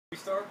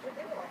star? But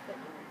they will all fit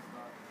in there.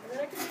 And then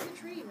I can make a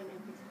tree even in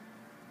here.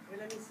 Here,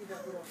 let me see that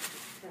little.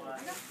 You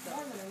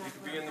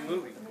could be in the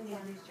movie. How many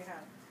of these do you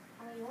have?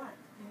 How many you want?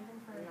 You need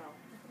them for No.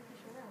 the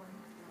sugar one.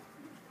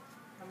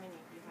 How many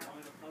do you have?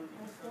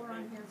 There's 4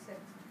 on here, 6.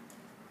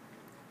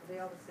 Are they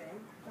all the same?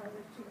 Oh,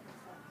 there's 2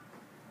 different stuff.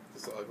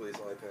 It's the ugliest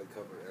iPad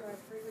cover So I ever.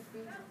 have 3 with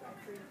beads, I have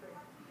 3 with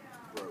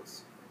 3.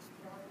 Gross.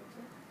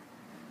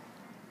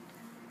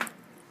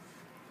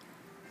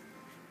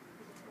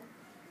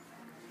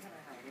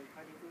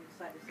 If we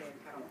decide to say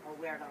I'll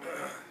wear it on the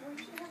Well, you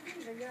should have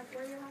these. Are you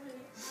where you have it?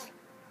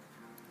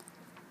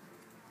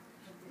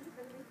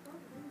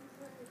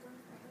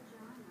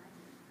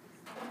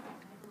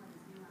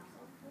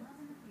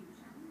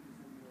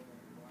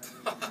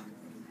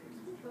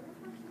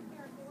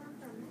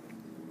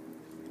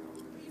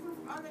 Even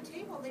on the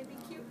table, they'd be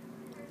cute.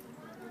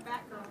 The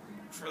back girl.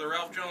 For the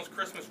Ralph Jones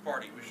Christmas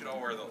party, we should all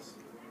wear those.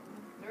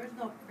 There is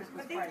no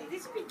Christmas party.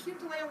 These would be cute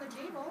to lay on the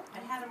table. I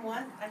had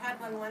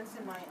one once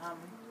in my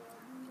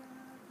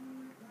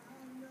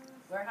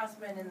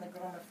warehouseman and the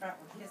girl in the front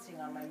were kissing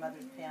on my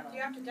mother's piano. Do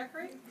you have to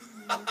decorate?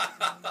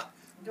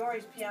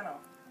 Dory's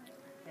piano.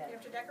 Yeah. Do you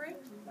have to decorate?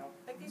 No.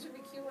 Like these would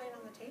be cute laying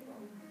on the table.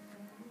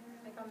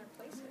 Like on their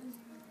places.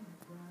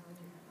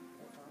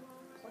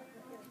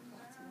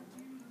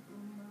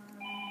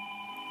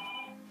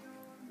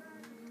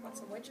 Want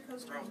some wedge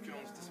coasters? Ralph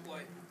Jones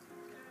display.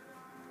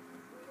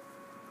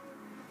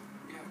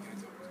 Yeah, can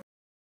I talk?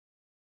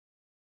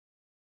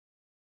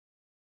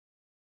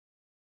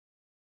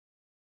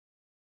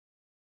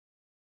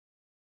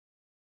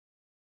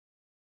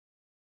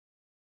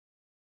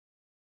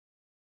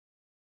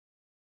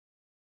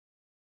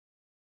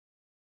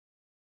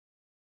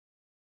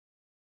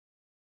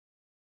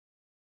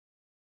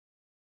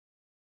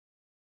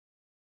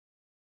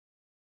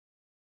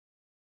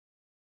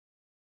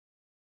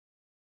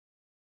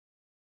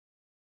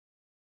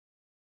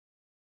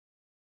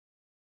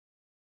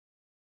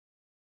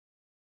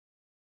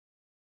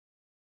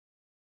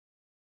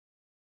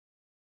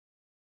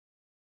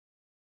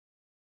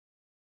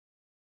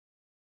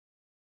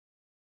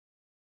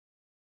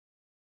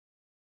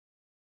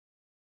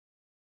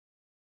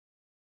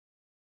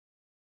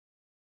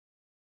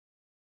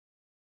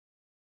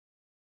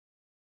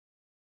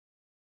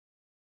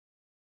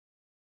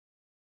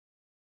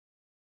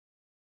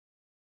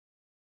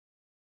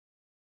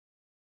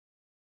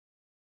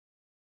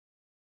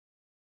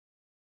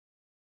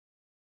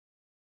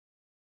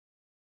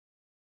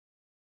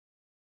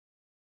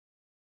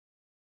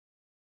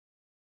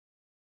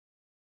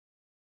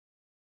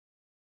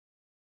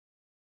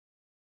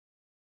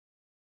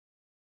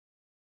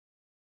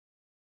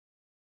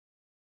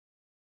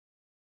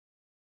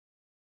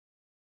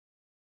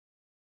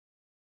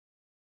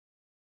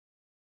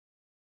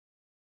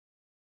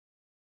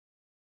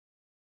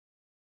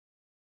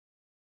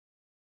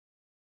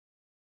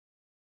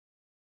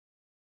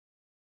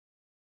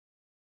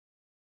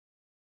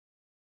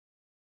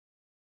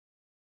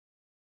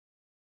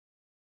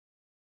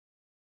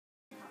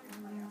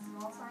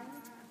 Small sign?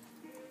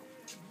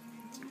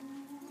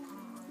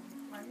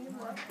 Let me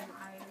look and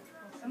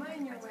am I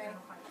in your way?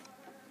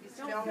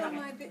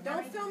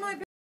 Don't film my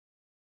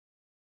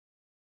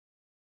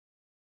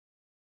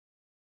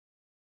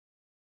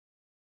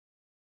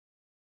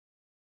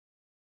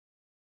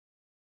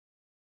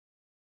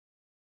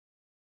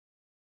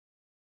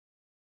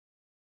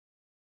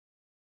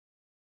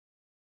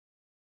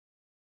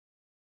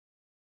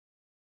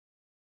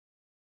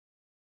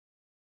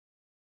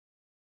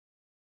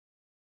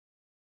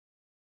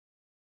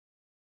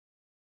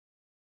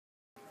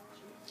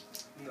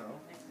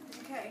No.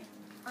 Okay,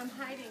 I'm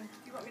hiding.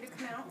 Do you want me to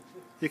come out?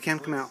 You can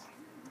come out.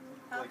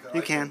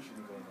 You can.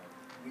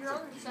 You're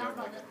on the sound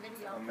on that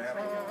video.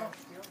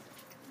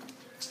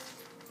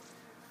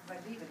 If I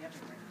leave it, you have to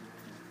bring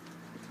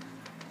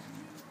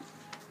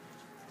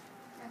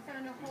I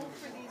found a hole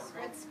for these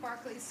red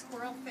sparkly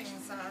squirrel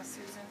things,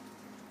 Susan.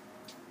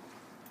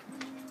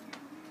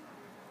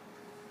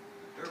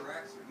 Their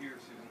racks are here,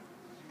 Susan.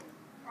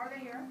 Are they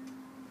here?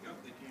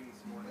 Yep, they came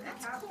this morning.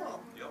 That's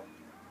cool. Yep.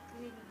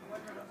 We need to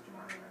order those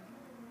tomorrow.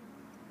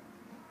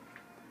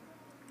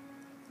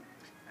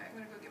 I'm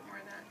gonna go get more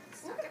of that.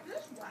 Look at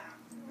this wow.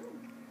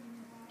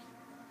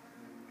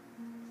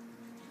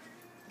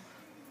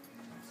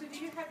 So do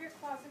you have your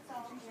closets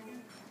all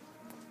in?